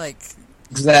 right? Like,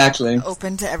 exactly.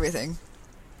 Open to everything.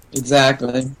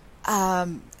 Exactly.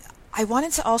 I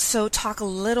wanted to also talk a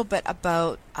little bit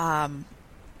about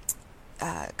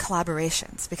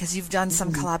collaborations, because you've done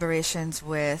some collaborations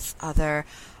with other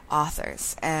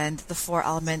authors, and The Four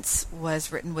Elements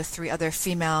was written with 3 other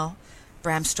female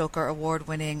Bram Stoker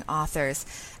award-winning authors.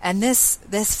 And this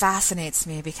fascinates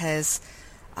me because,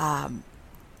 I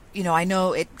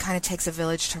know it kind of takes a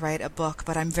village to write a book,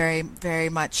 but I'm very, very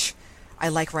much, I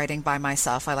like writing by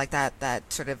myself. I like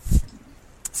that sort of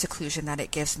seclusion that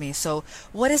it gives me. So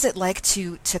what is it like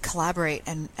to collaborate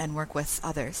and work with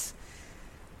others?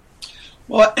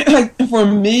 Well, for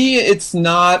me, it's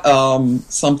not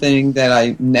something that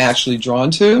I'm naturally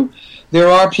drawn to. There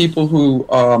are people who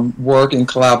work in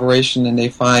collaboration and they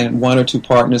find 1 or 2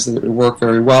 partners that work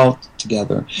very well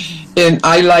together. Mm-hmm. And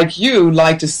I, like you,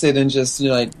 like to sit and just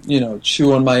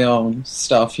chew on my own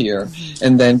stuff here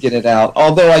and then get it out.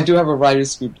 Although I do have a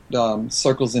writers group,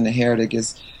 Circles in the Hair, that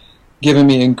gets given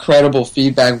me incredible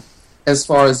feedback as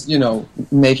far as,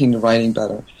 making the writing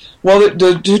better. Well,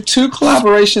 the 2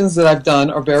 collaborations that I've done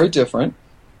are very different.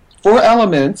 Four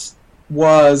Elements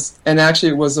was, and actually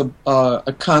it was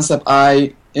a concept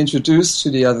I introduced to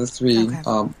the other three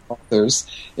Okay. authors.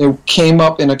 It came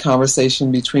up in a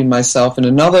conversation between myself and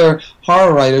another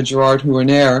horror writer, Gerard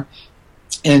Huerner,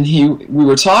 and we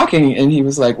were talking, and he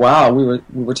was like, "Wow, we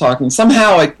were talking."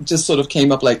 Somehow it just sort of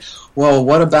came up like, "Well,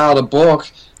 what about a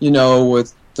book,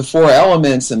 with the 4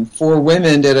 elements and 4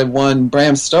 women that had won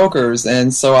Bram Stoker's?"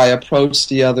 And so I approached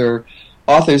the other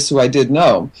authors who I did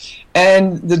know.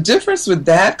 And the difference with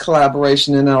that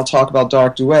collaboration, and I'll talk about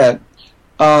Dark Duet,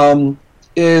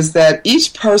 is that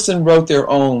each person wrote their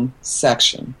own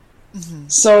section. Mm-hmm.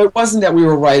 So it wasn't that we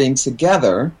were writing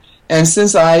together. And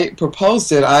since I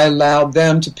proposed it, I allowed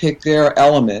them to pick their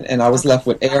element, and I was left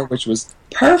with air, which was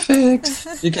perfect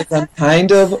because I'm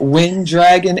kind of wind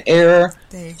dragon air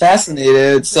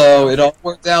fascinated, so it all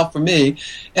worked out for me.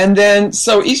 And then,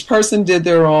 so each person did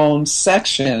their own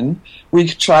section. We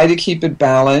tried to keep it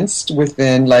balanced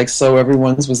within, so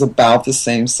everyone's was about the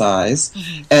same size.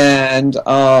 Mm-hmm.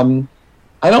 And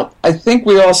I think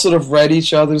we all sort of read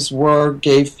each other's work,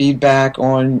 gave feedback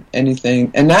on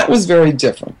anything, and that was very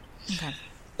different. Okay.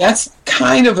 That's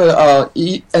kind of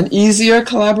an easier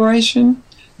collaboration.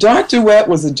 Dark Duet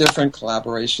was a different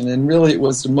collaboration, and really it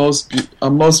was the most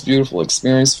beautiful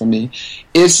experience for me.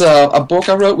 It's a book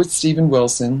I wrote with Stephen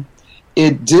Wilson.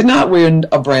 It did not win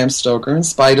a Bram Stoker, in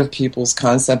spite of people's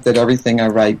concept that everything I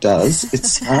write does.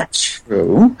 It's not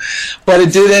true, but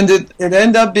it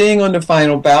ended up being on the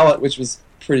final ballot, which was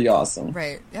pretty awesome.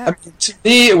 Right. Yeah. To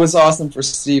me, it was awesome for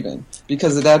Stephen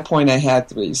because at that point I had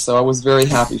 3, so I was very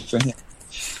happy for him.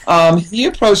 He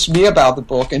approached me about the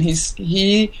book, and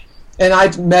he and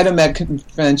I'd met him at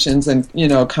conventions, and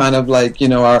kind of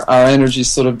our energy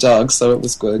sort of dug, so it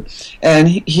was good. And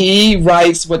he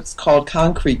writes what's called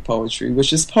concrete poetry,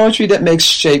 which is poetry that makes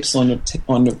shapes on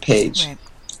the page. Right.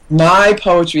 My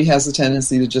poetry has a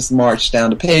tendency to just march down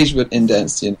the page with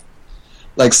indents,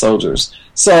 like soldiers.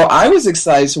 So I was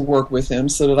excited to work with him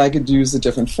so that I could use a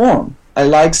different form. I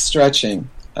like stretching.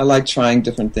 I like trying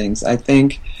different things. I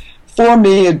think for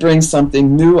me it brings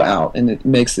something new out and it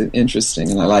makes it interesting,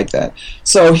 and I like that.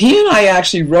 So he and I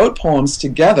actually wrote poems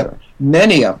together,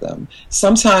 many of them.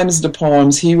 Sometimes the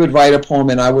poems, he would write a poem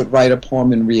and I would write a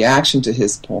poem in reaction to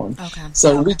his poem. Okay.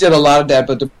 So we did a lot of that,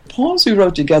 but the poems we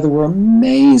wrote together were an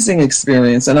amazing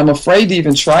experience, and I'm afraid to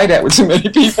even try that with too many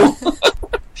people.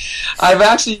 I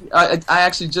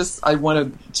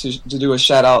wanted to do a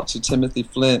shout out to Timothy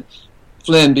Flynn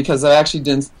because I actually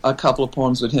did a couple of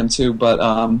poems with him too, but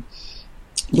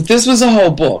this was a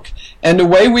whole book. And the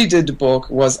way we did the book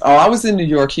was, I was in New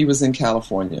York, he was in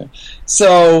California.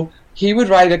 So he would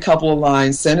write a couple of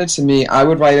lines, send it to me, I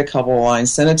would write a couple of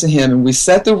lines, send it to him, and we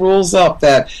set the rules up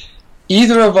that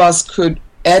either of us could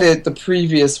edit the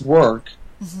previous work.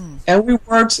 Mm-hmm. And we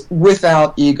worked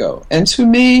without ego. And to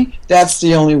me, that's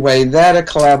the only way that a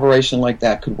collaboration like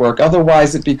that could work.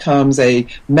 Otherwise, it becomes a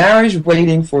marriage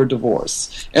waiting for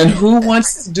divorce. And who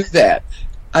wants to do that?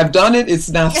 I've done it. It's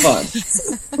not fun.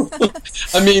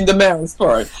 I mean, the marriage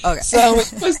part. Okay. So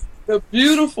it was a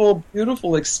beautiful,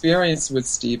 beautiful experience with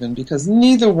Stephen because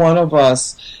neither one of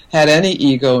us had any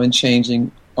ego in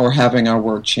changing or having our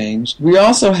work changed. We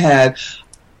also had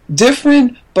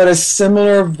different but a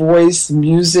similar voice,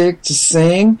 music to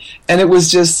sing, and it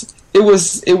was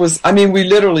I mean, we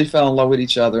literally fell in love with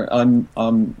each other on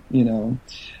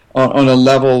a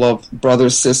level of brother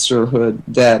sisterhood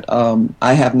that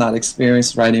I have not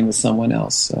experienced writing with someone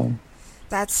else. So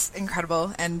that's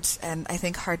incredible, and I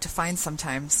think hard to find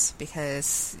sometimes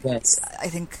because yes. I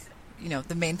think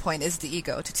the main point is the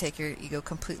ego, to take your ego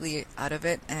completely out of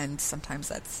it, and sometimes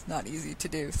that's not easy to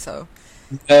do. So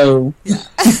no. Yeah.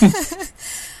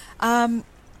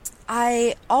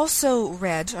 I also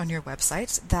read on your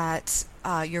website that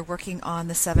you're working on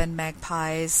the Seven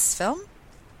Magpies film.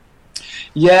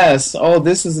 Yes. Oh,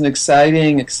 this is an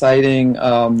exciting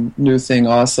new thing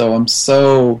also. I'm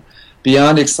so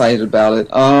beyond excited about it.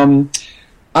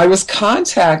 I was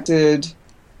contacted.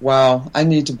 Wow, I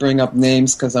need to bring up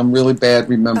names because I'm really bad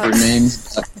remembering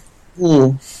names. But,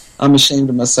 I'm ashamed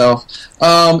of myself.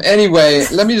 Anyway,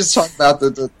 let me just talk about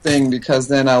the thing because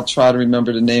then I'll try to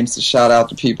remember the names to shout out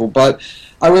to people. But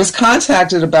I was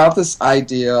contacted about this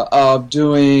idea of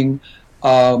doing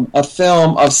a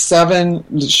film of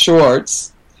 7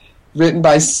 shorts written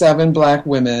by 7 black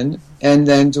women and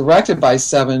then directed by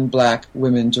 7 black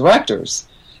women directors.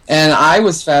 And I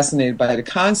was fascinated by the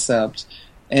concept.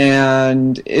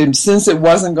 And since it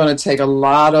wasn't going to take a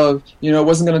lot of, it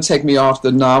wasn't going to take me off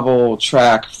the novel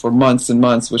track for months and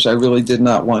months, which I really did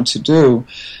not want to do.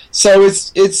 So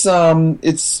it's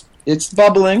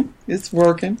bubbling. It's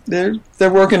working. They're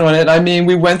working on it. I mean,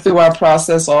 we went through our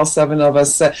process, all 7 of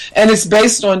us, and it's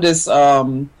based on this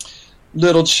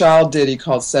little child ditty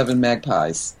called Seven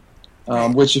Magpies,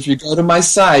 which if you go to my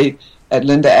site at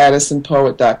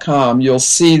lindaaddisonpoet.com, you'll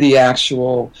see the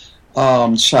actual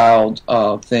child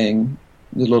thing,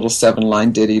 the little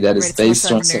 7-line ditty that is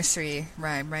based on nursery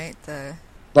rhyme, right?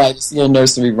 Right, it's a little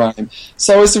nursery rhyme.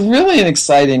 So it's really an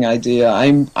exciting idea.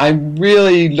 I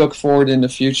really look forward in the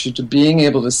future to being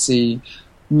able to see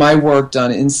my work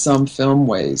done in some film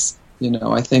ways.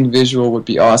 I think visual would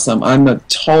be awesome. I'm a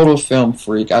total film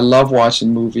freak. I love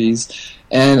watching movies.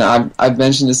 And I've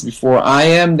mentioned this before. I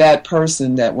am that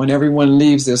person that when everyone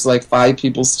leaves, there's like 5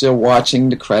 people still watching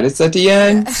the credits at the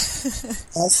end.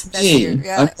 That's me.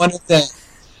 I'm one of them.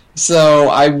 So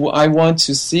I want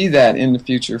to see that in the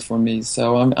future for me.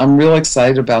 So I'm real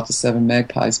excited about the Seven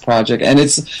Magpies project. And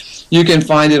you can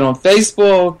find it on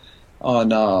Facebook,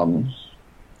 on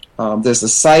there's a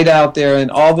site out there,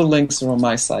 and all the links are on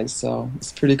my site. So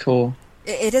it's pretty cool.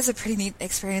 It is a pretty neat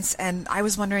experience, and I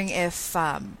was wondering if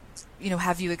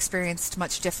have you experienced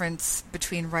much difference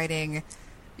between writing,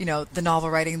 the novel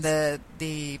writing,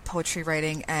 the poetry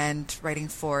writing, and writing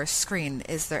for screen?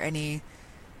 Is there any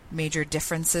major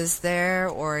differences there,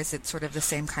 or is it sort of the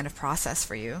same kind of process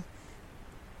for you?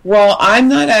 Well, I'm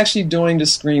not actually doing the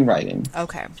screenwriting.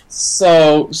 Okay.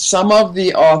 So some of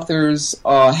the authors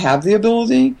have the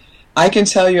ability. I can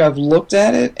tell you I've looked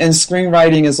at it, and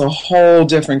screenwriting is a whole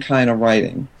different kind of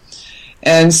writing.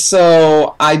 And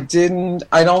so I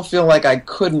don't feel like I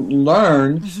couldn't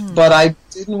learn, but I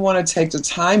didn't want to take the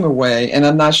time away, and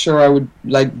I'm not sure I would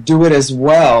do it as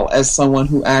well as someone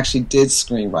who actually did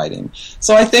screenwriting.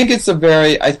 So I think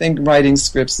I think writing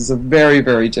scripts is a very,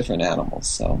 very different animal.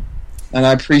 So, and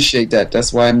I appreciate that.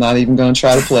 That's why I'm not even going to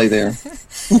try to play there.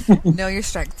 Know your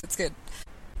strengths. It's good.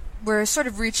 We're sort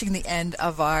of reaching the end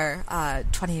of our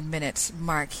 20-minute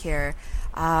mark here.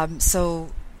 So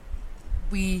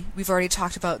we've already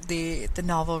talked about the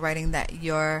novel writing that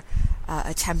you're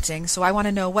attempting. So I want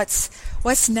to know what's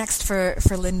next for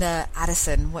Linda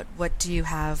Addison. What do you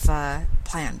have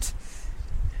planned?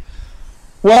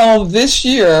 Well, this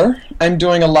year I'm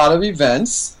doing a lot of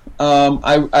events.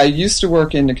 I used to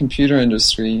work in the computer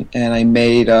industry, and I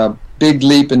made a big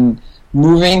leap in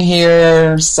moving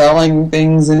here, selling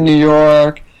things in New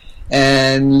York,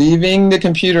 and leaving the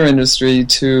computer industry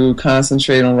to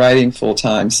concentrate on writing full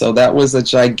time. So that was a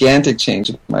gigantic change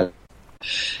in my life.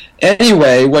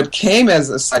 Anyway, what came as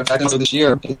a side effect of this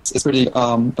year, it's pretty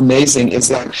amazing, is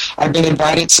that I've been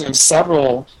invited to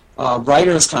several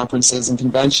writers' conferences and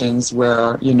conventions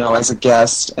where, as a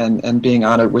guest and being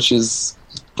honored, which is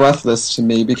breathless to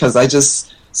me because I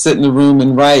just sit in the room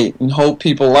and write and hope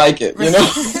people like it, I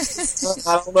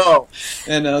don't know.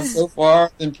 And so far,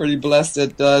 I've been pretty blessed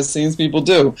that it seems people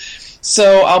do.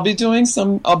 So I'll be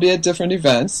at different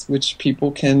events, which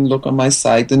people can look on my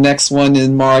site. The next one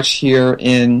in March here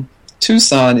in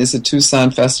Tucson is the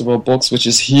Tucson Festival of Books, which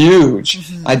is huge.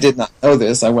 Mm-hmm. I did not know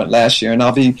this. I went last year, and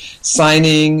I'll be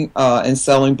signing and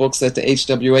selling books at the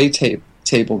HWA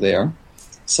table there.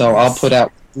 So I'll put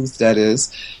out the booth that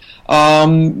is.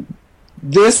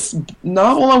 This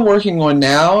novel I'm working on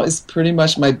now is pretty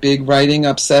much my big writing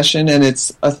obsession, and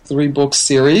it's a 3-book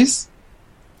series.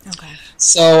 Okay.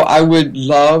 So I would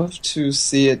love to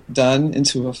see it done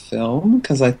into a film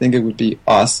because I think it would be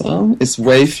awesome. It's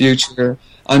way future.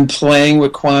 I'm playing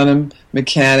with quantum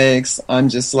mechanics. I'm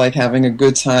just having a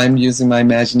good time using my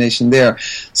imagination there.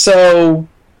 So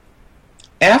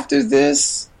after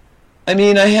this, I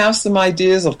have some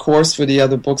ideas, of course, for the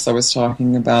other books I was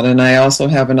talking about, and I also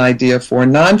have an idea for a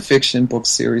nonfiction book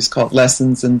series called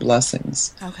Lessons and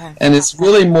Blessings. Okay. And it's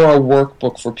really more a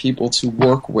workbook for people to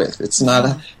work with. It's not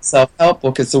a self-help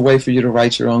book. It's a way for you to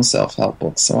write your own self-help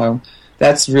book. So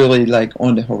that's really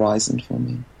on the horizon for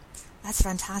me. That's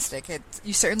fantastic.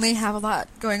 You certainly have a lot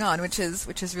going on, which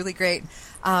is really great.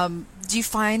 Do you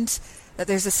find that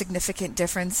there's a significant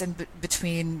difference in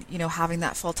between having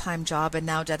that full-time job and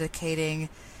now dedicating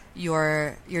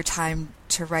your time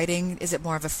to writing? Is it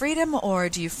more of a freedom, or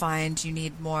do you find you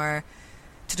need more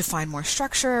to define more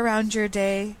structure around your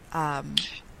day? I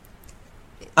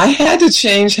had to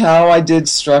change how I did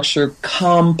structure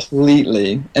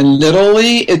completely, and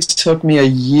literally it took me a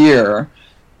year,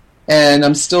 and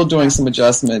I'm still doing some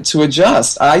adjustment to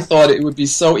adjust. I thought it would be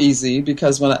so easy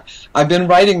because I've been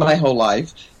writing my whole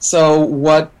life. So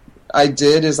what I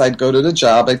did is I'd go to the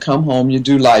job, I'd come home, you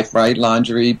do life, right?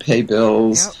 Laundry, pay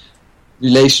bills,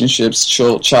 relationships,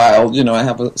 child, I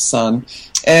have a son,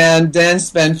 and then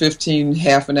spend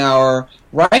half an hour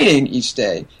writing each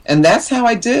day. And that's how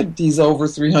I did these over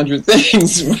 300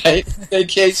 things, right?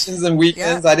 Vacations and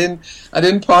weekends. Yeah. I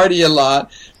didn't party a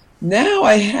lot. now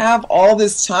I have all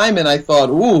this time, and I thought,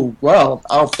 ooh, well,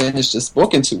 I'll finish this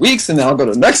book in 2 weeks, and then I'll go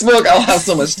to the next book. I'll have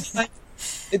so much time.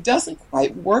 It doesn't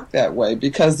quite work that way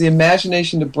because the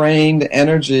imagination, the brain, the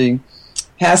energy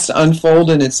has to unfold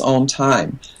in its own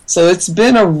time. So it's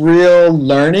been a real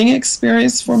learning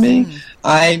experience for me.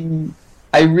 I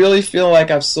really feel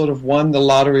like I've sort of won the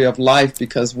lottery of life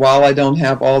because while I don't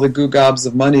have all the gobs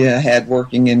of money I had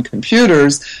working in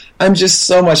computers, I'm just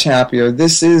so much happier.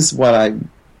 This is what I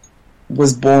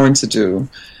was born to do.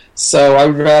 So I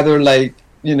would rather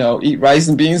eat rice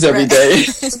and beans every day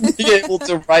and be able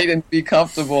to write and be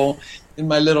comfortable in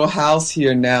my little house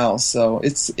here now. So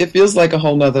it feels like a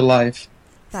whole nother life.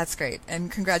 That's great.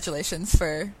 And congratulations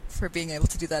for being able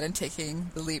to do that and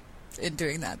taking the leap in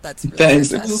doing that. That's really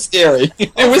Thanks. fantastic. It was scary.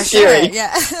 It was scary. Sure.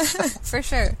 Yeah, for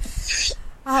sure.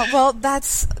 Well,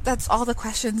 that's all the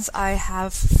questions I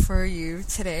have for you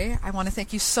today. I want to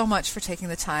thank you so much for taking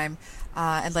the time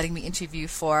and letting me interview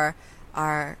for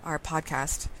our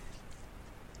podcast.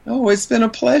 Oh, it's been a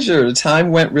pleasure. The time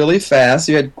went really fast.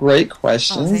 You had great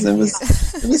questions. It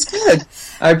was good.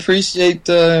 I appreciate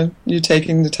you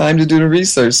taking the time to do the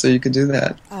research so you could do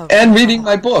that. And reading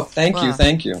my book. Thank you.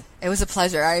 It was a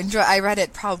pleasure. I read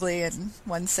it probably in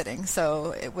one sitting,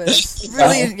 so it was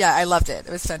really I loved it.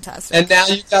 It was fantastic. And now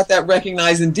you got that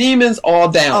recognizing demons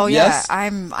all down. Oh yeah, yes?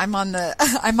 I'm on the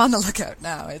lookout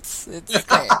now. It's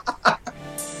great.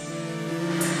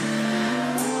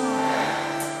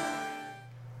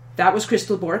 That was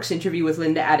Crystal Bork's interview with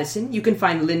Linda Addison. You can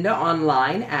find Linda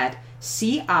online at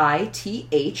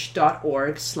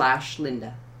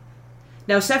cith.org/Linda.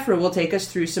 Now, Sephra will take us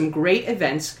through some great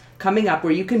events coming up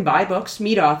where you can buy books,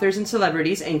 meet authors and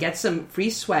celebrities, and get some free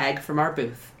swag from our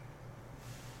booth.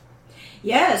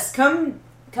 Yes, come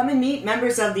and meet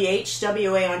members of the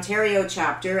HWA Ontario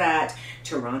chapter at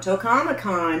Toronto Comic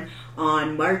Con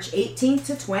on March 18th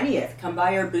to 20th. Come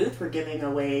by our booth. We're giving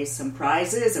away some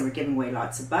prizes and we're giving away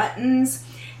lots of buttons.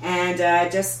 And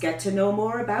just get to know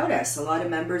more about us. A lot of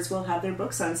members will have their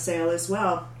books on sale as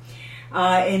well.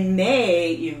 In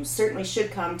May, you certainly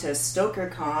should come to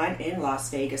StokerCon in Las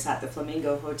Vegas at the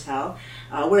Flamingo Hotel,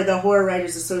 where the Horror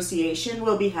Writers Association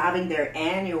will be having their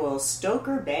annual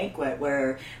Stoker Banquet,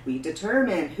 where we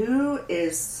determine who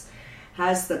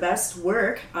has the best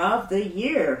work of the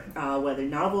year, whether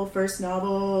novel, first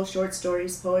novel, short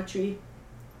stories, poetry.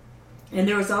 And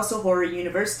there is also Horror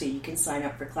University. You can sign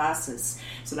up for classes.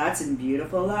 So that's in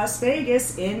beautiful Las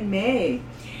Vegas in May.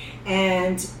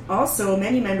 And also,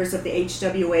 many members of the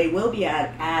HWA will be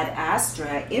at Ad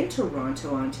Astra in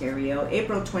Toronto, Ontario,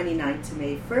 April 29th to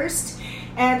May 1st.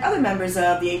 And other members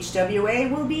of the HWA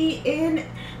will be in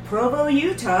Provo,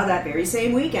 Utah, that very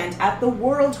same weekend at the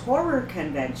World Horror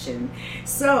Convention.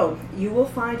 So, you will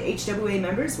find HWA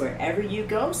members wherever you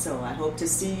go. So, I hope to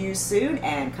see you soon,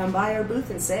 and come by our booth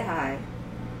and say hi.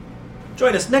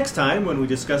 Join us next time when we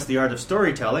discuss the art of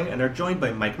storytelling and are joined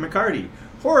by Mike McCarty,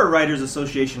 Horror Writers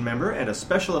Association member and a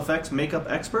special effects makeup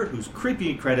expert whose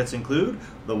creepy credits include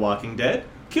The Walking Dead,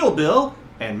 Kill Bill,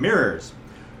 and Mirrors.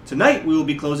 Tonight we will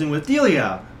be closing with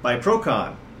Delia by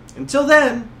Procon. Until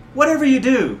then, whatever you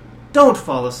do, don't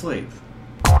fall asleep.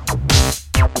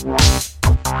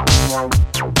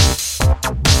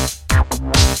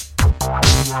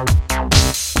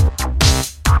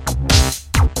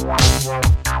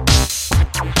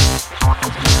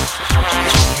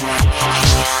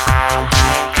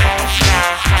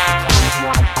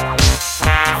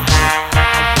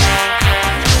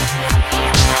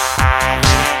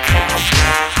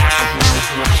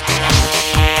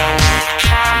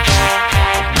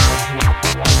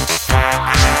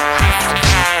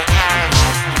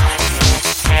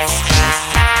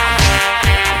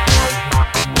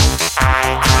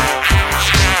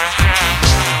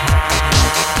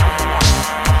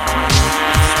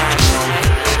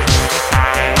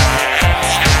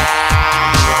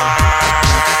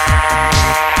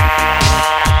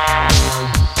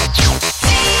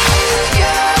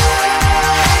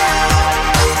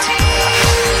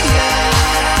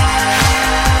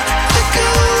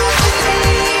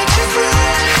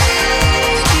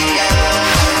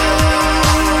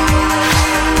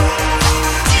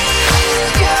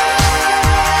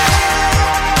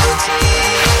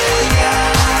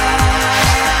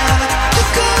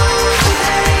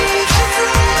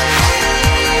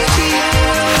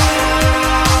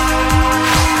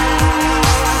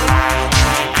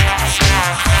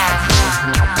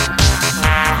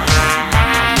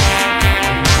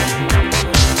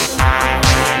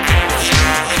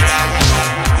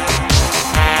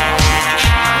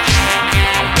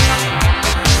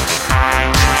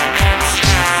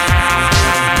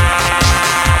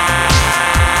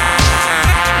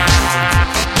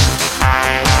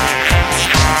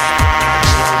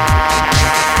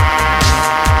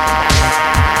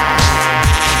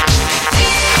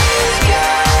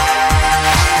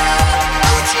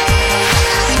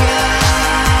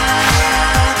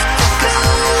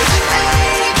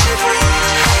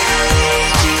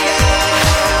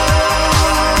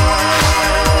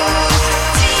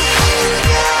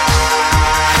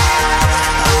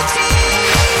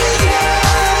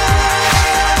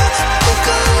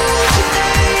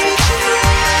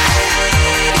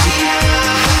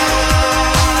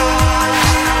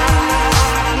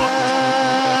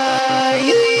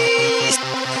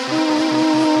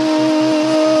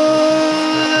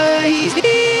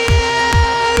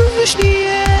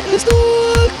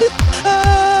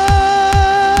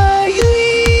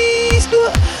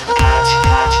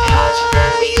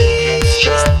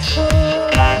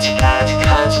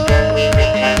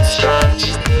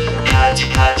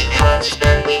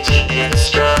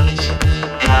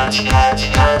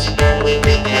 cut, then we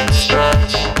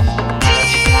reconstruct.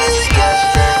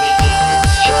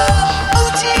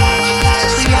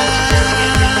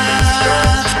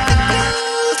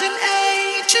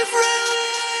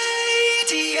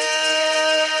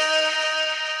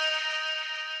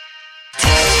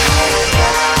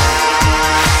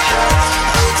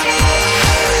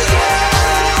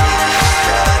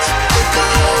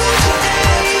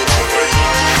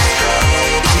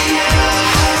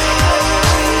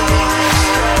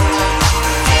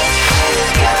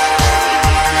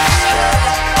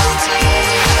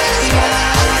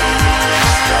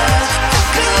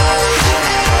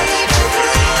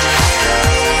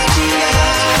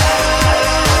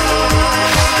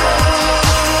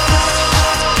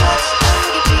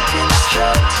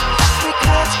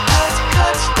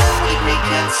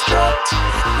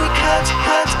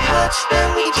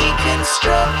 Then we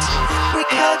deconstruct. We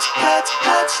cut,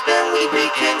 then we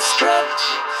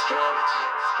reconstruct.